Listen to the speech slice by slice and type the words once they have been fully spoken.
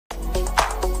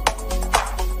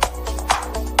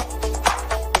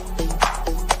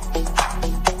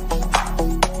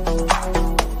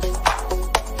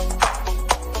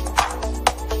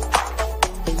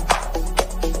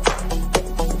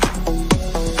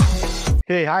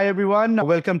Hey, hi everyone.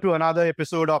 Welcome to another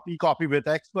episode of E-Copy with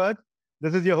Expert.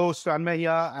 This is your host, Ranmay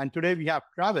here, and today we have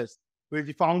Travis, who is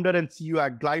the founder and CEO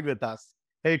at Glide with us.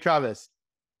 Hey, Travis.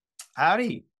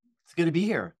 Howdy. It's good to be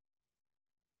here.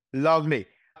 Lovely.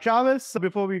 Travis,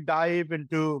 before we dive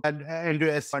into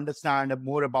understand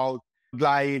more about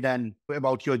Glide and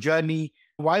about your journey,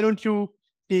 why don't you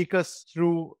take us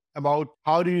through about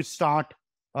how do you start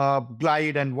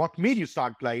Glide and what made you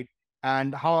start Glide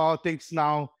and how are things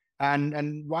now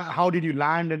and how did you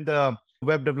land in the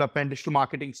web development, digital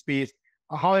marketing space?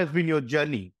 How has been your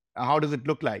journey? How does it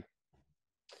look like?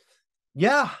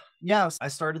 Yeah. I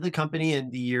started the company in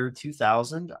the year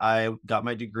 2000. I got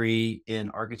my degree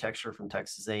in architecture from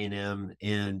Texas A&M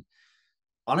and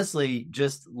honestly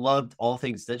just loved all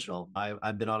things digital.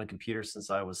 I've been on a computer since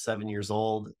I was 7 years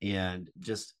old and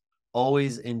just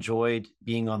always enjoyed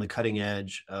being on the cutting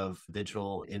edge of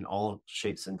digital in all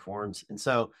shapes and forms. And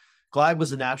so Glide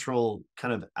was a natural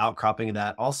kind of outcropping of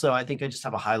that. Also, I think I just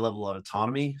have a high level of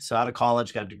autonomy. So out of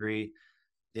college, got a degree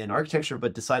in architecture,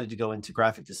 but decided to go into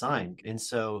graphic design. And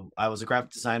so I was a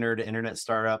graphic designer at an internet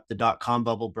startup. The dot-com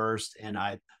bubble burst, and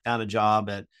I found a job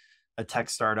at a tech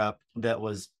startup that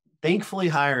was thankfully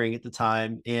hiring at the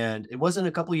time. And it wasn't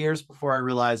a couple of years before I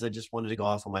realized I just wanted to go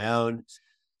off on my own.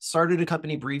 Started a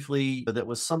company briefly that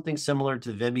was something similar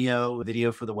to Vimeo,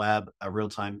 video for the web, a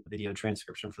real-time video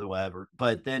transcription for the web,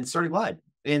 but then started Glide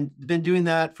and been doing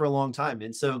that for a long time.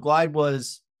 And so Glide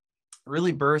was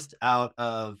really birthed out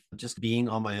of just being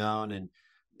on my own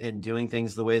and doing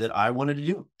things the way that I wanted to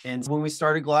do. And when we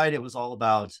started Glide, it was all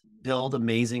about build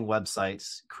amazing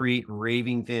websites, create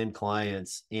raving fan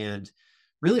clients, and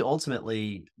really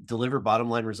ultimately deliver bottom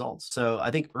line results. So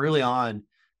I think early on,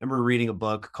 I remember reading a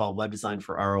book called Web Design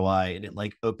for ROI, and it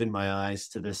like opened my eyes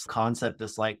to this concept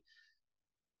that's like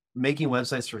making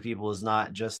websites for people is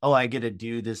not just, oh, I get to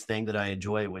do this thing that I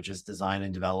enjoy, which is design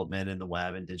and development and the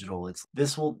web and digital. It's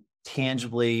this will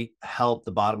tangibly help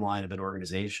the bottom line of an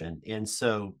organization. And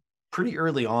so pretty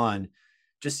early on,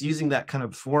 just using that kind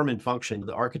of form and function,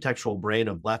 the architectural brain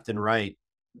of left and right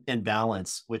and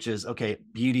balance, which is okay,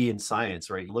 beauty and science,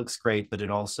 right? It looks great, but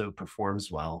it also performs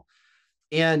well.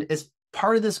 And as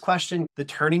part of this question, the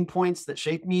turning points that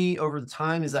shaped me over the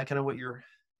time, is that kind of what you're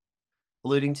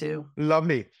alluding to?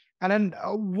 Lovely. And then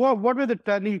what were the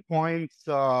turning points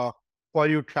for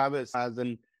you, Travis, as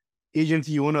an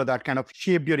agency owner that kind of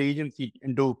shaped your agency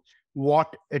into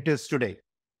what it is today?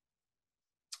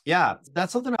 Yeah,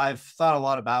 that's something I've thought a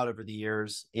lot about over the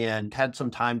years and had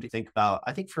some time to think about.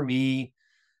 I think for me,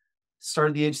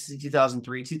 started the agency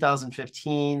 2003,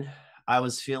 2015. I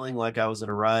was feeling like I was in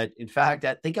a rut. In fact,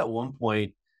 I think at one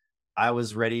point I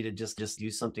was ready to just do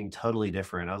something totally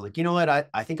different. I was like, you know what?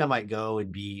 I think I might go and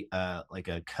be like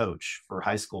a coach for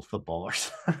high school football or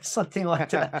something like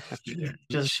that.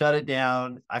 Just shut it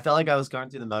down. I felt like I was going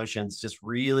through the motions, just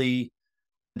really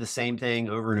the same thing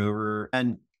over and over.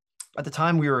 And at the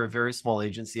time, we were a very small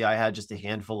agency. I had just a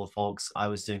handful of folks. I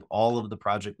was doing all of the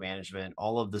project management,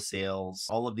 all of the sales,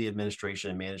 all of the administration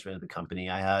and management of the company.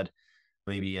 I had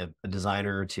maybe a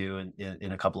designer or two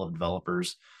and a couple of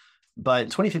developers. But in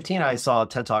 2015, I saw a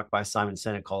TED Talk by Simon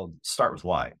Sinek called Start With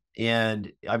Why.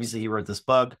 And obviously he wrote this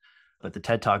book, but the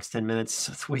TED Talk's 10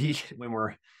 minutes when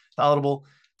we're palatable.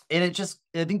 And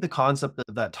I think the concept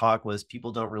of that talk was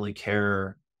people don't really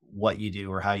care what you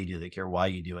do or how you do it. They care why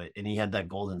you do it. And he had that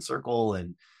golden circle.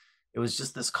 And it was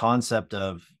just this concept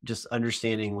of just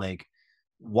understanding like,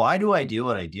 why do I do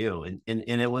what I do? And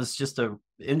it was just a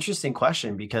interesting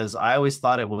question because I always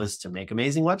thought it was to make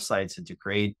amazing websites and to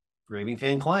create raving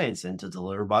fan clients and to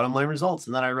deliver bottom line results.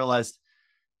 And then I realized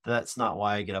that's not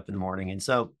why I get up in the morning. And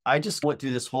so I just went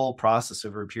through this whole process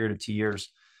over a period of 2 years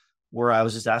where I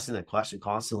was just asking that question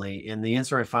constantly. And the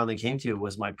answer I finally came to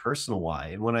was my personal why.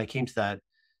 And when I came to that,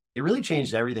 it really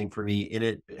changed everything for me and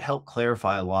it helped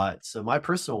clarify a lot. So my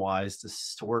personal why is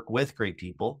to work with great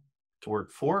people, to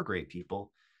work for great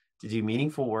people, to do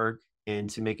meaningful work and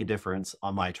to make a difference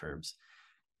on my terms.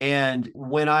 And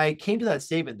when I came to that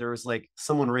statement, there was like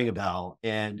someone ring a bell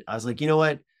and I was like, you know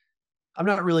what? I'm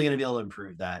not really going to be able to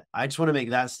improve that. I just want to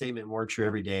make that statement more true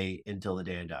every day until the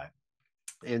day I die.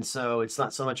 And so it's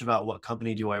not so much about what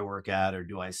company do I work at, or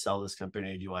do I sell this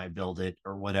company, or do I build it,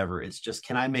 or whatever. It's just,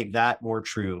 can I make that more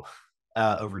true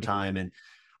over time? And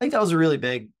I think that was a really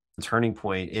big turning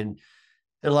point. And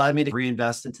it allowed me to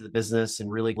reinvest into the business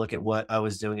and really look at what I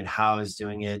was doing and how I was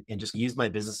doing it and just use my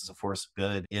business as a force of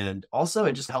good. And also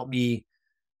it just helped me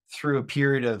through a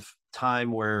period of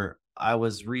time where I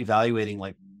was reevaluating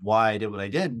like why I did what I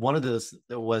did. One of those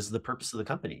was the purpose of the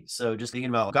company. So just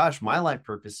thinking about, gosh, my life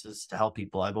purpose is to help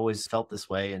people. I've always felt this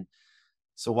way. And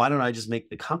So why don't I just make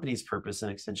the company's purpose an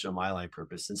extension of my life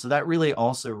purpose? And so that really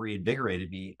also reinvigorated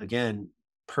me. Again,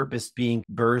 purpose being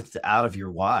birthed out of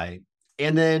your why.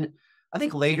 And then I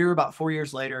think later, about 4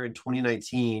 years later in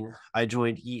 2019, I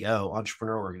joined EO,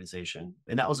 Entrepreneurial Organization.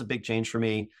 And that was a big change for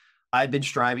me. I've been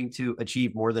striving to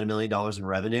achieve more than $1 million in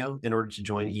revenue in order to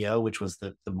join EO, which was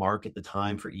the mark at the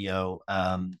time for EO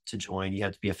to join. You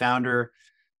have to be a founder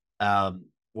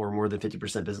or more than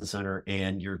 50% business owner,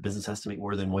 and your business has to make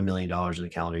more than $1 million in a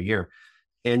calendar year.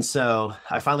 And so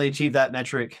I finally achieved that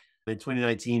metric in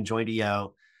 2019, joined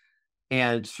EO.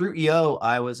 And through EO,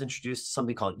 I was introduced to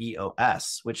something called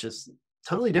EOS, which is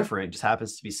totally different. It just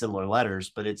happens to be similar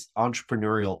letters, but it's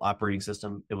Entrepreneurial Operating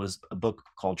System. It was a book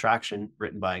called Traction,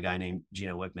 written by a guy named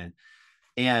Gino Wickman.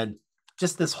 And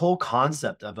just this whole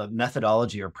concept of a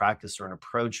methodology or practice or an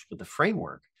approach with a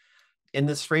framework. In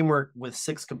this framework with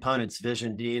 6 components: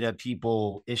 vision, data,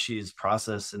 people, issues,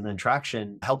 process, and then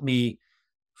traction, helped me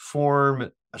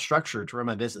form a structure to run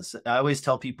my business. I always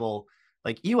tell people,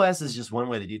 like, EOS is just one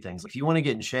way to do things. If you want to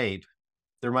get in shape,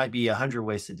 there might be 100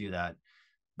 ways to do that,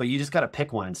 but you just got to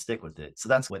pick one and stick with it. So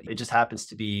that's what it just happens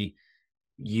to be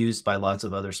used by lots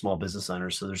of other small business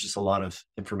owners. So there's just a lot of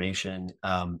information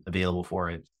available for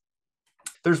it.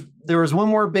 There was one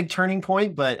more big turning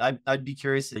point, but I'd be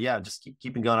curious to, just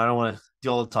keeping going. I don't want to do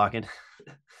all the talking.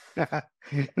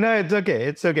 No, it's okay.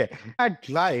 It's okay. At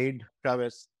Glide,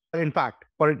 Travis, in fact,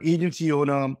 for an agency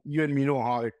owner, you and me know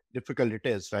how difficult it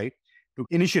is, right? To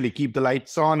initially keep the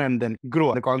lights on and then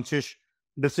grow. The conscious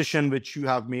decision which you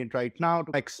have made right now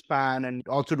to expand and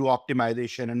also do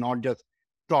optimization and not just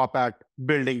stop at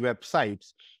building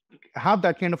websites. Have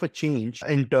that kind of a change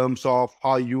in terms of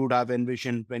how you would have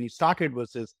envisioned when you started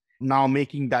versus now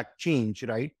making that change,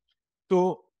 right?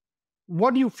 So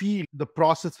what do you feel the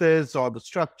processes or the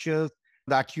structures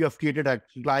that you have created at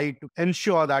Glide to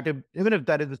ensure that even if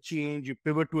there is a change, you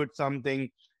pivot towards something,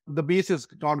 the base is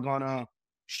not going to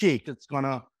shake. It's going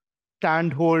to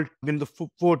stand hold when the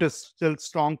fort is still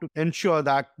strong to ensure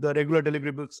that the regular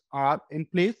deliverables are in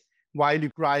place while you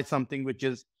try something which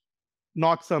is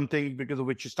not something because of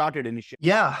which you started initially.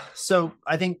 Yeah. So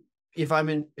I think if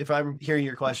I'm hearing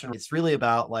your question, it's really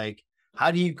about, like,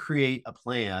 how do you create a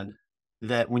plan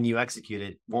that when you execute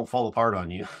it won't fall apart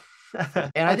on you?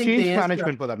 And I think change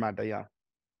management for that matter.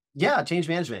 Yeah. Change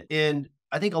management. And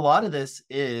I think a lot of this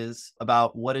is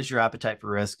about what is your appetite for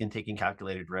risk and taking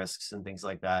calculated risks and things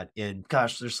like that. And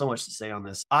gosh, there's so much to say on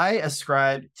this. I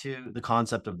ascribe to the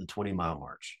concept of the 20-mile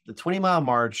march. The 20-mile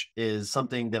march is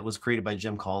something that was created by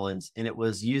Jim Collins, and it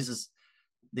was used as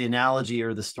the analogy,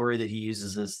 or the story that he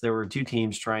uses is there were 2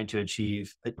 teams trying to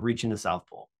achieve reaching the South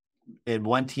Pole. And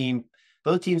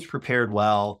both teams prepared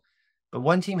well, but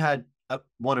one team had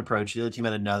one approach, the other team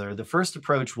had another. The first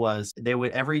approach was they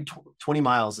would, every 20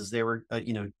 miles as they were,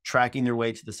 tracking their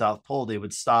way to the South Pole, they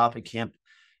would stop and camp.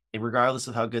 And regardless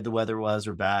of how good the weather was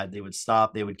or bad, they would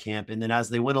stop, they would camp. And then as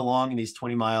they went along in these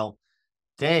 20-mile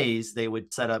days, they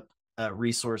would set up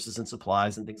resources and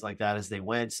supplies and things like that as they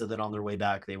went, so that on their way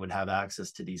back, they would have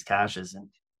access to these caches. And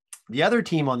the other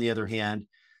team, on the other hand,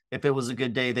 if it was a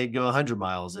good day, they'd go 100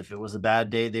 miles. If it was a bad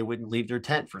day, they wouldn't leave their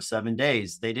tent for 7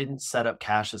 days. They didn't set up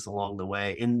caches along the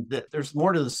way. And there's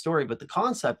more to the story, but the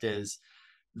concept is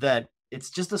that it's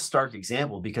just a stark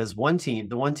example, because the one team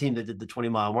that did the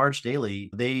 20-mile march daily,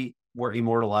 they were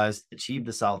immortalized, achieved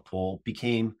the South Pole,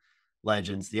 became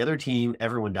legends. The other team,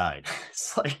 everyone died.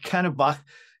 It's like kind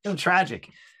of tragic.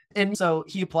 And so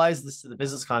he applies this to the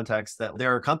business context, that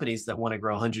there are companies that want to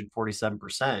grow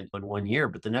 147% in 1 year,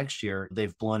 but the next year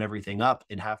they've blown everything up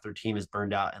and half their team is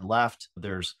burned out and left.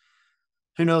 There's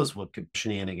who knows what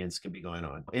shenanigans could be going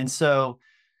on. And so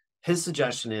his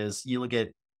suggestion is you look at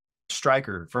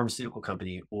Stryker, pharmaceutical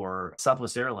company, or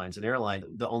Southwest Airlines, an airline,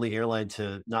 the only airline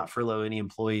to not furlough any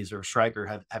employees, or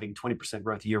Stryker having 20%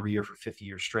 growth year over year for 50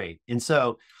 years straight. And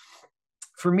so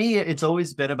for me, it's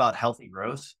always been about healthy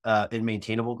growth and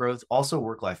maintainable growth, also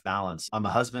work-life balance. I'm a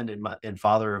husband and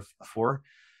father of 4,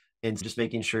 and just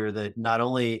making sure that not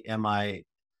only am I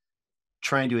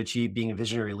trying to achieve being a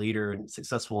visionary leader and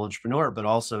successful entrepreneur, but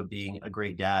also being a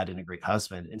great dad and a great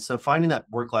husband. And so finding that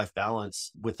work-life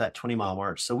balance with that 20-mile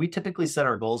march. So we typically set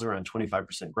our goals around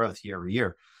 25% growth year over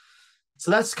year. So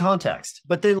that's context.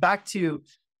 But then back to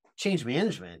change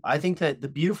management. I think that the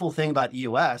beautiful thing about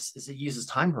EOS is it uses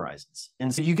time horizons.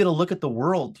 And so you get to look at the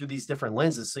world through these different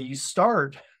lenses. So you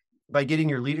start by getting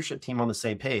your leadership team on the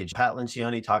same page. Pat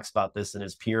Lencioni talks about this in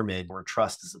his pyramid, where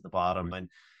trust is at the bottom.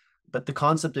 But the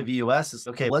concept of EOS is,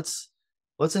 okay, let's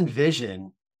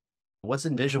envision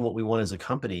what we want as a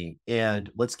company,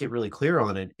 and let's get really clear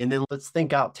on it. And then let's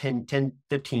think out 10,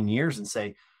 15 years and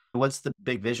say, What's the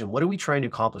big vision? What are we trying to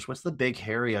accomplish? What's the big,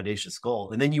 hairy, audacious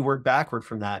goal? And then you work backward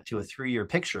from that to a 3-year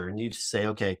picture. And you just say,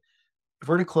 okay, if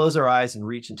we're to close our eyes and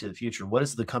reach into the future, what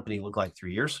does the company look like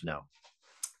 3 years from now?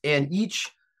 And each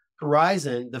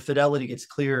horizon, the fidelity gets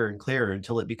clearer and clearer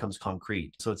until it becomes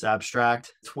concrete. So it's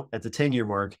abstract at the 10-year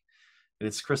mark, and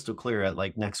it's crystal clear at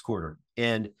like next quarter.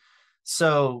 And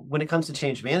so when it comes to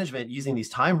change management, using these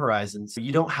time horizons,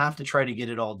 you don't have to try to get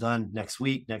it all done next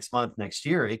week, next month, next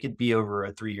year. It could be over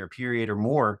a 3-year period or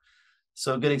more.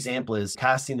 So a good example is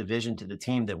casting the vision to the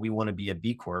team that we want to be a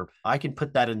B Corp. I can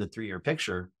put that in the 3-year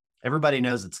picture. Everybody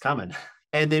knows it's coming.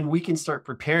 And then we can start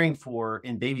preparing for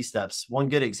in baby steps. One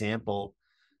good example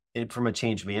from a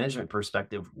change management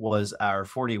perspective was our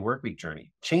 4-day work week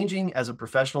journey. Changing as a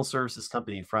professional services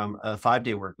company from a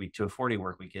 5-day work week to a 4-day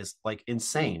work week is like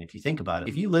insane if you think about it.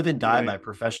 If you live and die by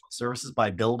professional services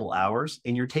by billable hours,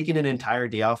 and you're taking an entire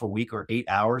day off a week or 8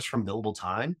 hours from billable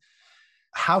time,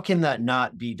 how can that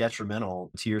not be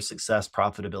detrimental to your success,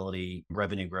 profitability,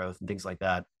 revenue growth, and things like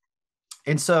that?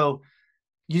 And so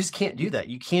you just can't do that.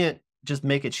 You can't just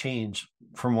make a change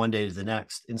from one day to the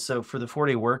next. And so for the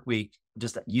 4-day work week,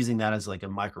 just using that as like a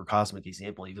microcosmic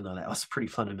example, even though that was a pretty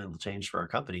fundamental change for our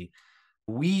company,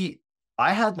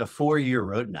 I had a 4-year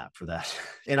roadmap for that.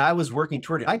 And I was working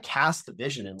toward it. I cast the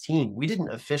vision in the team. We didn't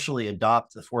officially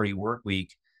adopt the 4-day work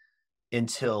week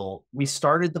until we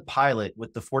started the pilot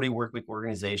with the 4-day work week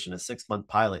organization, a 6-month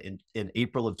pilot in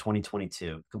April of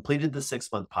 2022, completed the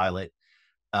 6-month pilot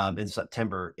in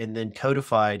September, and then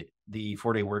codified the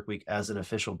 4-day work week as an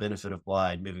official benefit of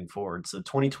Glide moving forward. So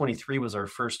 2023 was our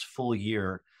first full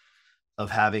year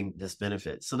of having this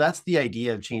benefit. So that's the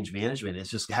idea of change management. It's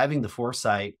just having the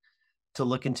foresight to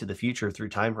look into the future through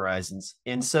time horizons.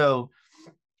 And so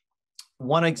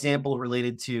one example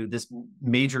related to this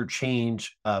major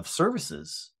change of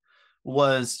services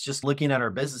was just looking at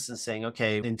our business and saying,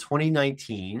 okay, in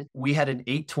 2019, we had an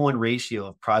 8-to-1 ratio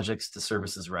of projects to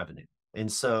services revenue. And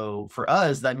so for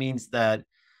us, that means that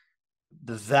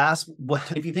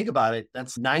if you think about it,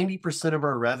 that's 90% of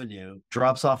our revenue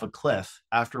drops off a cliff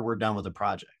after we're done with a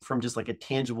project from just like a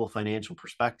tangible financial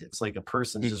perspective. It's like a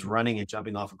person just running and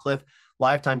jumping off a cliff.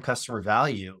 Lifetime customer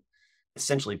value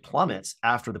essentially plummets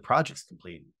after the project's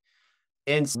complete.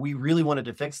 And so we really wanted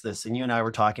to fix this. And you and I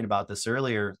were talking about this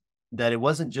earlier, that it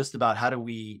wasn't just about how do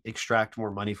we extract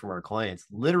more money from our clients.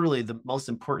 Literally, the most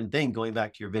important thing, going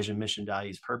back to your vision, mission,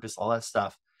 values, purpose, all that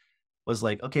stuff, was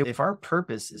like, okay, if our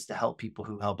purpose is to help people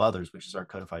who help others, which is our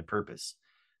codified purpose,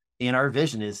 and our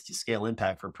vision is to scale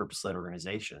impact for purpose-led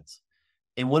organizations,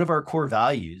 and one of our core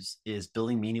values is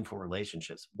building meaningful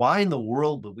relationships, why in the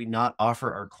world would we not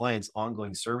offer our clients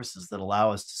ongoing services that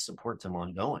allow us to support them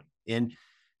ongoing? And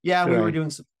yeah, we were doing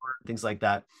support, things like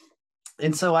that.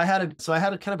 And so I had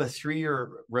a kind of a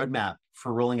 3-year roadmap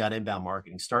for rolling out inbound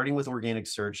marketing, starting with organic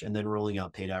search and then rolling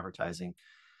out paid advertising,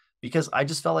 because I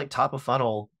just felt like top of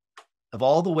funnel, of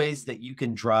all the ways that you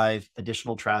can drive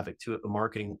additional traffic to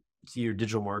your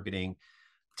digital marketing,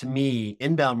 to me,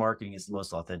 inbound marketing is the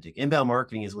most authentic. Inbound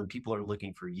marketing is when people are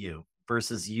looking for you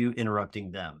versus you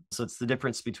interrupting them. So it's the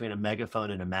difference between a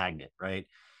megaphone and a magnet, right?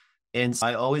 And so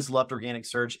I always loved organic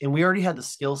search, and we already had the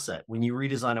skill set. When you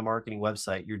redesign a marketing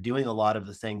website, you're doing a lot of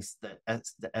the things that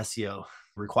the SEO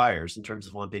requires in terms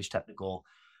of one-page technical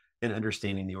and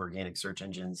understanding the organic search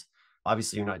engines.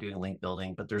 Obviously, you're not doing link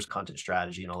building, but there's content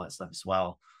strategy and all that stuff as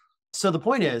well. So the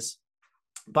point is,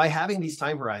 by having these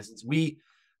time horizons, we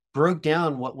broke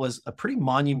down what was a pretty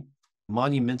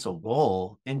monumental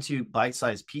goal into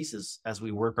bite-sized pieces as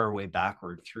we work our way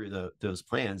backward through those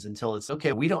plans until it's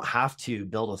okay. We don't have to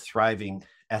build a thriving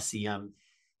SEM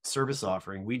service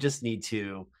offering. We just need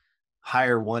to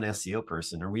hire one SEO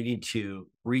person, or we need to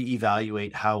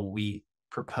reevaluate how we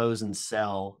propose and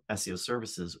sell SEO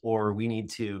services, or we need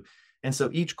to. And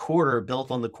so each quarter built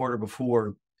on the quarter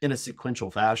before in a sequential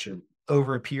fashion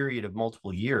over a period of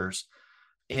multiple years.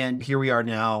 And here we are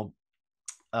now.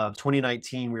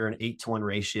 2019, we were an 8-to-1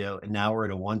 ratio, and now we're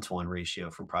at a 1-to-1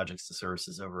 ratio from projects to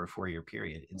services over a 4-year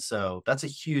period. And so that's a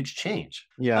huge change.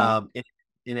 Yeah.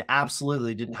 And it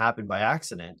absolutely didn't happen by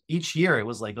accident. Each year it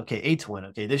was like, okay, 8-to-1.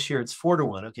 Okay, this year it's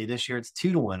 4-to-1. Okay, this year it's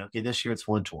 2-to-1. Okay, this year it's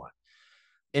 1-to-1.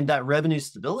 And that revenue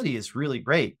stability is really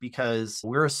great because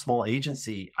we're a small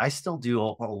agency. I still do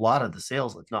a lot of the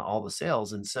sales, if not all the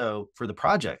sales. And so for the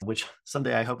project, which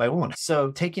someday I hope I won't. So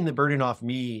taking the burden off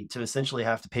me to essentially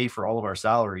have to pay for all of our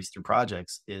salaries through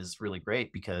projects is really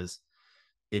great because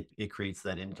it creates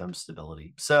that income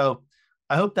stability. So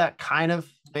I hope that kind of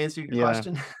answered your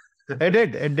question. It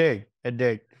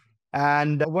did.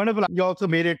 And wonderful. You also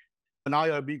made it, now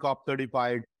you're a B Corp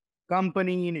certified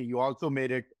company. You also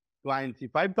made it clients see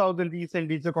 5,000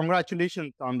 recently. So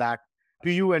congratulations on that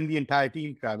to you and the entire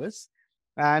team, Travis.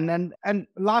 And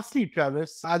lastly,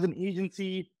 Travis, as an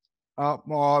agency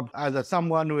or as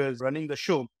someone who is running the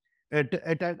show, at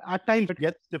times it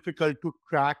gets difficult to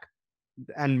track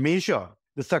and measure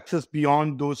the success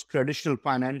beyond those traditional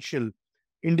financial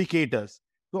indicators.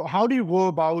 So, how do you go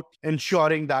about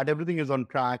ensuring that everything is on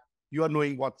track? You are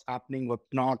knowing what's happening, what's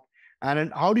not, and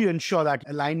then how do you ensure that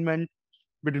alignment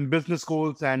between business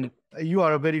goals and you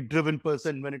are a very driven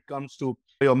person when it comes to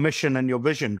your mission and your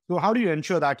vision. So, how do you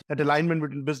ensure that that alignment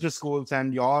between business goals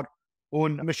and your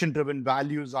own mission-driven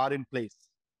values are in place?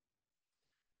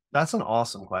 That's an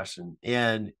awesome question.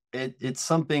 And it's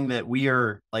something that we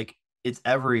are like, it's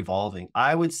ever evolving.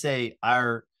 I would say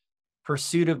our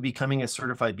pursuit of becoming a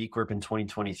certified B Corp in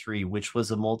 2023, which was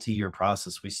a multi-year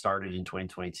process we started in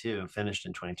 2022, finished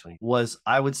in 2020, was,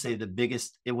 I would say, the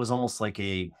biggest, it was almost like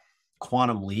a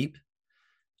quantum leap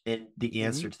in the Mm-hmm.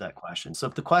 answer to that question. So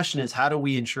if the question is, how do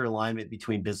we ensure alignment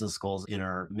between business goals in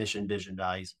our mission, vision,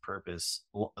 values, purpose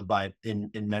by in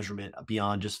measurement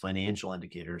beyond just financial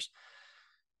indicators?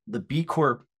 The B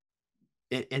Corp,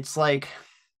 it's like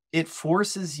it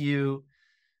forces you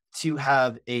to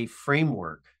have a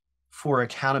framework for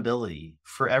accountability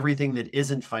for everything that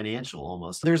isn't financial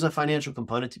almost. There's a financial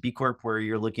component to B Corp where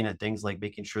you're looking at things like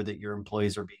making sure that your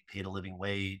employees are being paid a living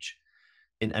wage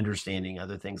and understanding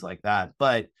other things like that.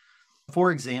 But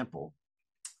for example,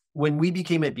 when we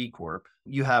became a B Corp,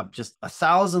 you have just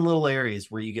 1,000 little areas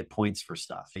where you get points for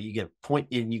stuff. You get point,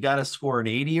 and you got to score an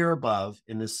 80 or above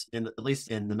in this, in at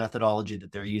least in the methodology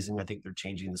that they're using. I think they're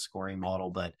changing the scoring model,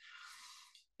 but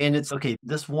and it's okay.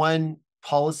 This one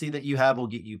policy that you have will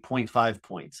get you 0.5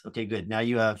 points. Okay, good. Now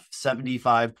you have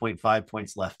 75.5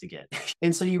 points left to get.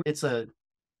 And so it's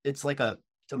like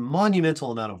it's a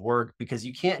monumental amount of work because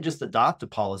you can't just adopt a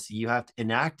policy. You have to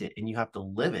enact it and you have to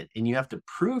live it and you have to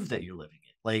prove that you're living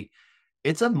it. Like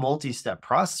it's a multi-step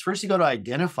process. First, you got to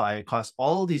identify across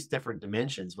all of these different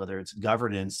dimensions, whether it's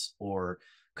governance or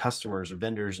customers or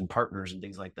vendors and partners and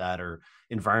things like that, or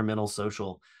environmental,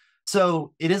 social.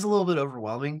 So it is a little bit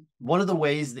overwhelming. One of the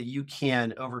ways that you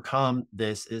can overcome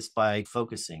this is by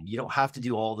focusing. You don't have to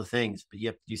do all the things, but you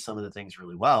have to do some of the things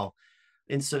really well.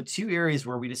 And so, two areas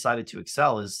where we decided to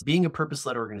excel is being a purpose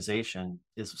led organization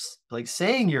is like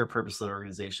saying you're a purpose led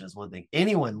organization is one thing.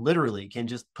 Anyone literally can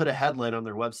just put a headline on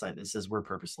their website that says we're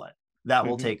purpose led. That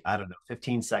will Mm-hmm. take, I don't know,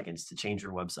 15 seconds to change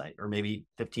your website, or maybe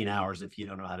 15 hours if you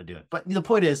don't know how to do it. But the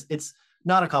point is, it's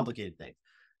not a complicated thing.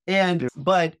 And,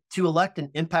 but to elect an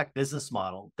impact business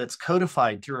model that's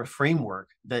codified through a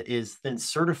framework that is then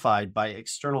certified by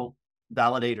external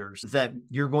validators that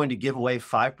you're going to give away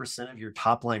 5% of your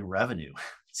top line revenue.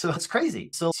 So it's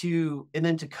crazy. So and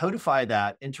then to codify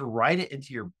that and to write it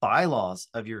into your bylaws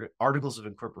of your articles of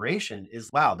incorporation is,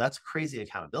 wow, that's crazy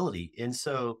accountability. And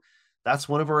so that's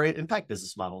one of our impact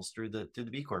business models through the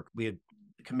B Corp. We had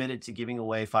committed to giving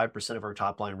away 5% of our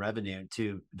top line revenue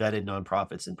to vetted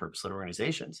nonprofits and purpose-led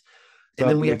organizations. And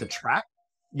then we have to track.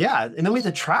 Yeah. And then we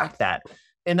have to track that.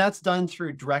 And that's done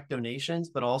through direct donations,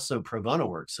 but also pro bono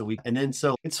work. So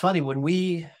it's funny, when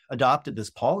we adopted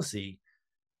this policy,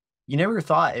 you never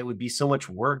thought it would be so much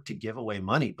work to give away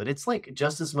money, but it's like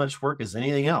just as much work as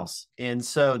anything else. And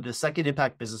so the second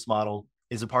impact business model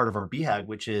is a part of our BHAG,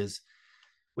 which is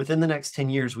within the next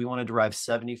 10 years, we want to derive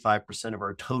 75% of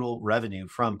our total revenue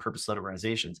from purpose-led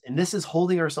organizations. And this is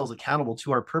holding ourselves accountable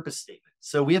to our purpose statement.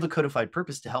 So we have a codified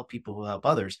purpose to help people who help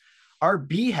others. Our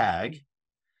BHAG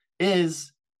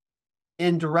is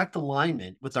in direct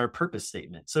alignment with our purpose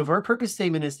statement. So if our purpose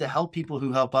statement is to help people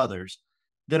who help others,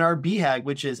 then our BHAG,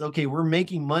 which is, okay, we're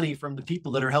making money from the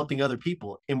people that are helping other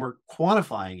people and we're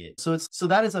quantifying it. So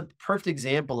that is a perfect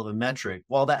example of a metric.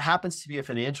 While that happens to be a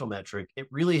financial metric, it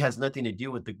really has nothing to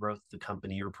do with the growth of the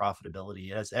company or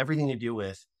profitability. It has everything to do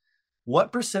with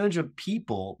what percentage of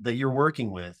people that you're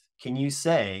working with can you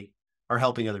say are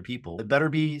helping other people? It better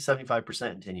be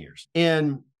 75% in 10 years.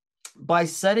 And by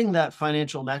setting that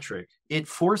financial metric, it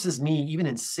forces me, even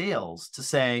in sales, to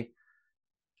say,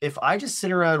 if I just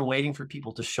sit around waiting for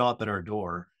people to show up at our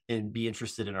door and be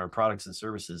interested in our products and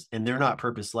services, and they're not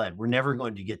purpose-led, we're never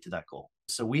going to get to that goal.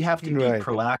 So we have to be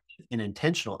proactive and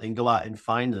intentional and go out and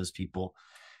find those people.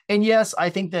 And yes, I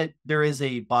think that there is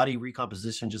a body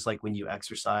recomposition, just like when you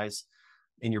exercise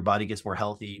and your body gets more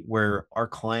healthy, where our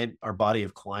body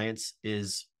of clients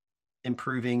is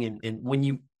improving. And when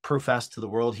you profess to the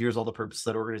world, here's all the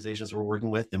purpose-led organizations we're working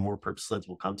with, and more purpose-led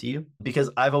will come to you. Because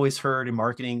I've always heard in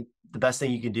marketing, the best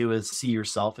thing you can do is see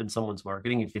yourself in someone's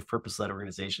marketing. If you have purpose-led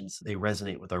organizations, they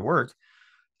resonate with our work.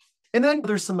 And then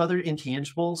there's some other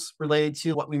intangibles related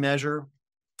to what we measure.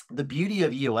 the beauty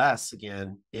of EOS,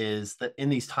 again, is that in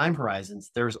these time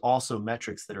horizons, there's also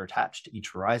metrics that are attached to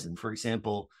each horizon. For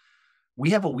example,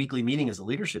 we have a weekly meeting as a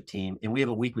leadership team, and we have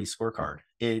a weekly scorecard.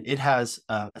 It has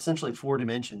essentially 4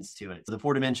 dimensions to it. So the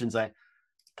 4 dimensions, I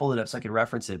pulled it up so I could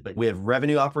reference it, but we have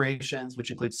revenue operations,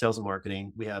 which includes sales and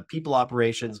marketing. We have people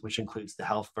operations, which includes the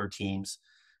health of our teams.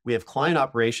 We have client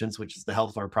operations, which is the health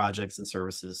of our projects and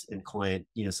services and client,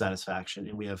 satisfaction.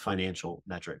 And we have financial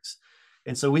metrics.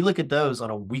 And so we look at those on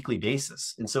a weekly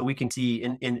basis. And so we can see,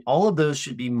 and all of those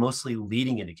should be mostly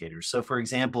leading indicators. So for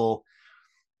example,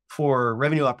 for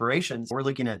revenue operations, we're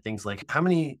looking at things like how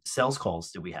many sales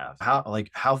calls do we have?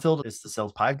 How filled is the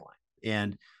sales pipeline?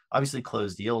 And obviously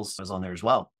closed deals is on there as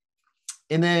well.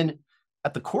 And then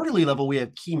at the quarterly level, we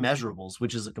have key measurables,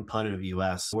 which is a component of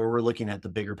US where we're looking at the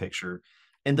bigger picture.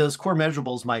 And those core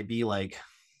measurables might be like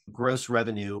gross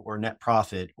revenue or net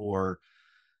profit, or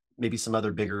maybe some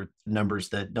other bigger numbers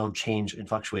that don't change and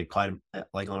fluctuate quite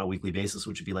like on a weekly basis,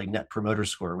 which would be like net promoter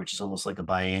score, which is almost like a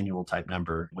biannual type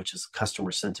number, which is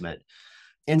customer sentiment.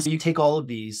 And so you take all of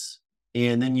these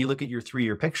and then you look at your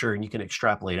 3-year picture and you can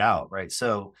extrapolate out, right?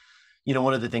 So,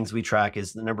 one of the things we track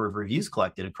is the number of reviews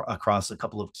collected across a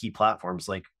couple of key platforms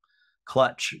like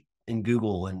Clutch and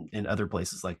Google and other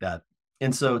places like that.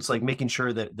 And so it's like making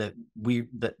sure that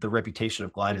the reputation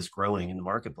of Glide is growing in the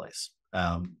marketplace.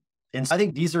 And so I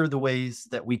think these are the ways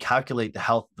that we calculate the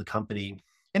health of the company.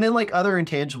 And then like other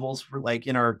intangibles, for like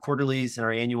in our quarterlies and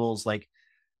our annuals, like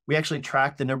we actually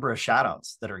track the number of shout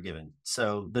outs that are given.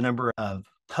 So the number of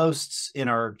posts in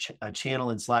our channel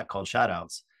in Slack called shout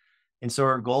outs. And so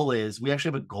our goal is, we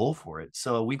actually have a goal for it.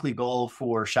 So a weekly goal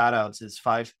for shout outs is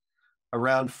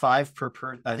around 5 per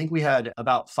person. I think we had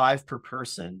about 5 per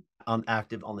person on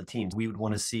active on the team. We would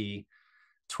want to see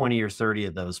 20 or 30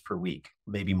 of those per week,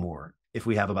 maybe more. If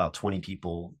we have about 20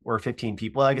 people or 15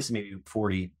 people, I guess maybe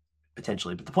 40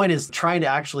 potentially. But the point is trying to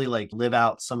actually like live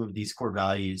out some of these core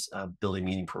values of building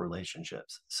meaningful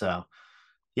relationships. So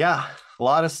yeah, a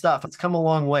lot of stuff. It's come a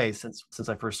long way since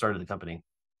I first started the company.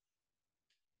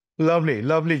 Lovely,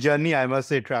 lovely journey, I must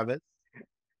say, Travis.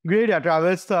 Great,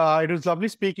 Travis. It was lovely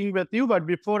speaking with you. But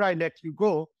before I let you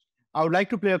go, I would like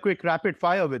to play a quick rapid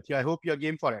fire with you. I hope you're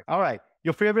game for it. All right.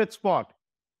 Your favorite sport?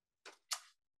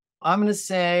 I'm going to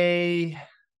say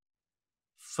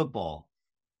football.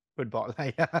 Football.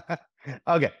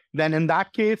 Okay. Then in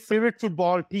that case, favorite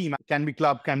football team? Can be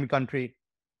club, can be country.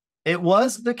 It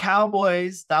was the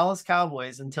Cowboys, Dallas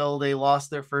Cowboys, until they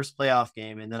lost their first playoff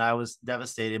game. And then I was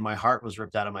devastated. My heart was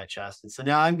ripped out of my chest. And so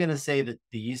now I'm going to say that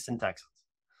the Houston Texans.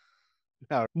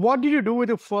 Now, what did you do with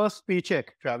your first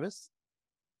paycheck, Travis?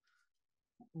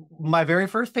 My very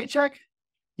first paycheck?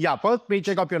 Yeah, first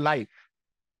paycheck of your life.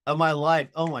 Of my life.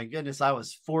 Oh my goodness. I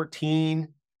was 14.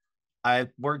 I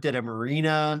worked at a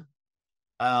marina.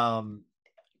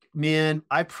 Man,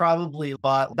 I probably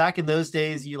bought, back in those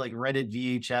days, you like rented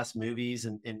VHS movies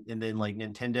and then like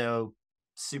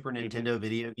Super Nintendo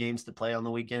video games to play on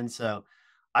the weekend. So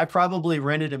I probably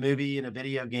rented a movie and a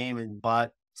video game and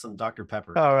bought some Dr.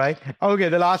 Pepper. All right. Okay.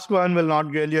 The last one will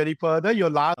not go any further. Your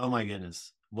last. Oh my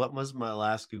goodness. What was my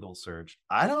last Google search?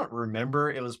 I don't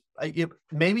remember.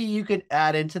 Maybe you could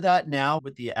add into that now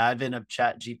with the advent of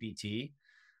ChatGPT,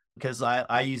 because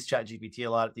I use ChatGPT a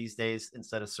lot these days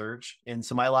instead of search. And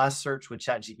so my last search with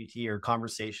ChatGPT, or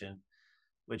conversation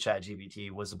with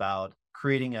ChatGPT, was about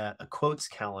creating a quotes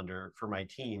calendar for my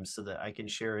team so that I can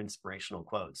share inspirational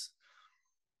quotes.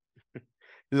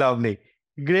 Lovely.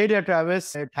 Great,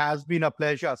 Travis. It has been a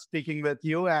pleasure speaking with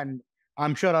you. And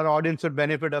I'm sure our audience would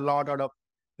benefit a lot out of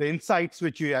the insights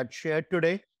which you had shared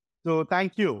today. So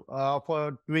thank you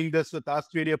for doing this with us.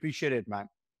 Really appreciate it, man.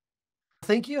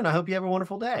 Thank you. And I hope you have a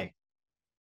wonderful day.